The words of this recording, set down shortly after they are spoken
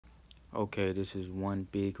Okay, this is one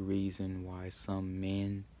big reason why some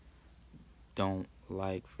men don't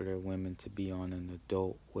like for their women to be on an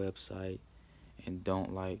adult website and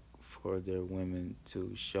don't like for their women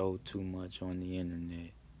to show too much on the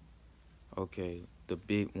internet. Okay, the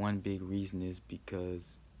big reason is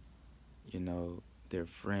because, you know, their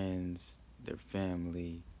friends, their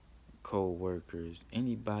family, co-workers,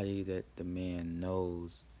 anybody that the man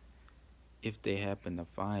knows, if they happen to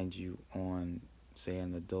find you on, say,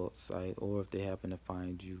 an adult site, or if they happen to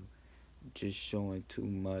find you just showing too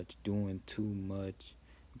much, doing too much,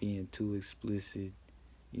 being too explicit,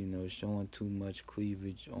 showing too much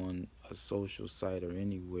cleavage on a social site or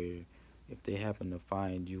anywhere, if they happen to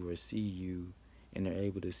find you or see you and they're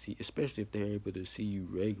able to see, especially if they're able to see you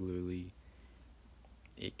regularly,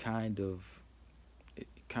 it kind of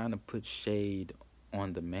puts shade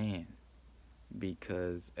on the man,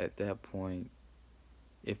 because at that point,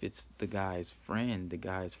 if it's the guy's friend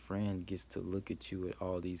gets to look at you at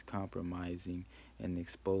all these compromising and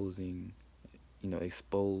exposing,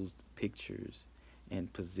 exposed pictures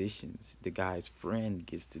and positions. The guy's friend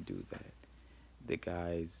gets to do that. The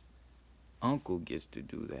guy's uncle gets to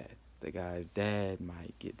do that. The guy's dad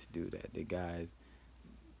might get to do that. The guy's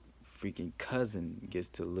freaking cousin gets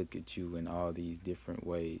to look at you in all these different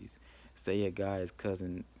ways. Say a guy's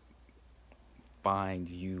cousin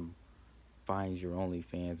finds you, finds your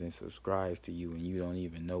OnlyFans and subscribes to you and you don't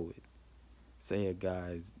even know it. Say a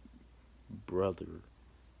guy's brother,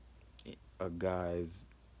 a guy's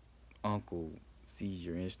uncle sees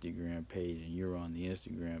your Instagram page and you're on the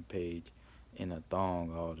Instagram page in a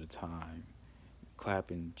thong all the time,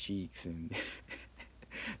 clapping cheeks and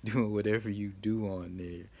doing whatever you do on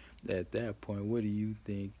there. At that point, what do you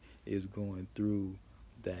think is going through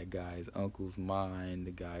that guy's uncle's mind,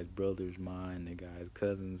 the guy's brother's mind, the guy's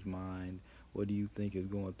cousin's mind? What do you think is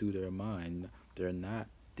going through their mind? They're not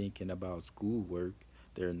thinking about schoolwork.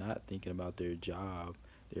 They're not thinking about their job.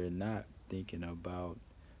 They're not thinking about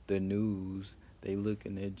the news. They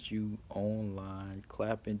looking at you online,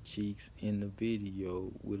 clapping cheeks in the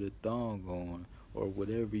video with a thong on or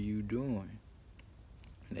whatever you doing.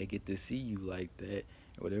 They get to see you like that.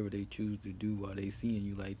 Whatever they choose to do while they seeing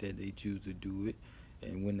you like that, they choose to do it.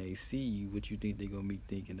 And when they see you, what you think they're gonna be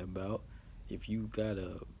thinking about? If you got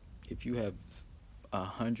if you have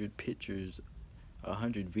 100 pictures,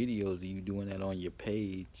 100 videos of you doing that on your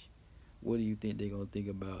page, what do you think they're gonna think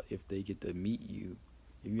about if they get to meet you?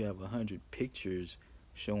 If you have 100 pictures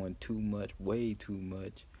showing too much, way too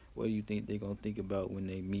much, what do you think they're gonna think about when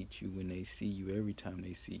they meet you, when they see you, every time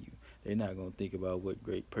they see you? They're not gonna think about what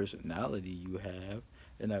great personality you have.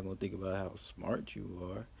 They're not gonna think about how smart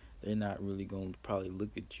you are. They're not really gonna probably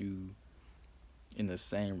look at you in the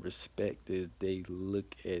same respect as they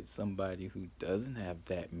look at somebody who doesn't have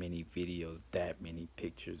that many videos, that many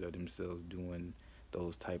pictures of themselves doing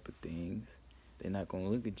those type of things. They're not gonna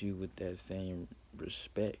look at you with that same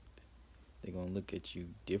respect. They're gonna look at you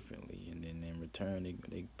differently, and then in return,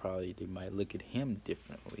 they might look at him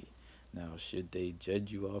differently. Now, should they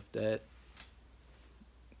judge you off that?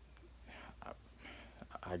 I,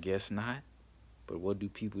 I guess not. But what do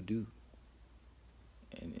people do?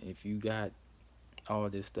 And if you got all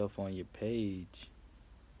this stuff on your page,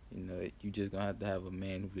 you just gonna have to have a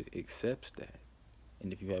man who accepts that.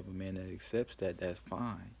 And if you have a man that accepts that, that's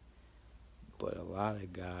fine. But a lot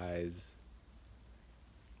of guys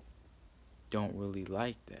don't really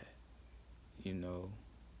like that. You know,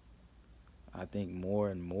 I think more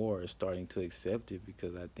and more are starting to accept it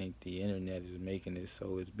because I think the internet is making it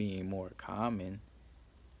so it's being more common.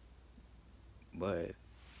 But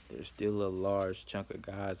there's still a large chunk of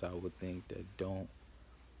guys, I would think, that don't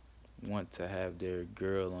want to have their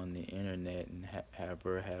girl on the internet and have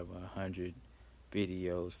her have 100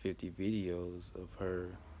 videos, 50 videos of her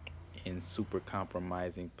in super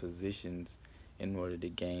compromising positions in order to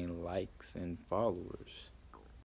gain likes and followers.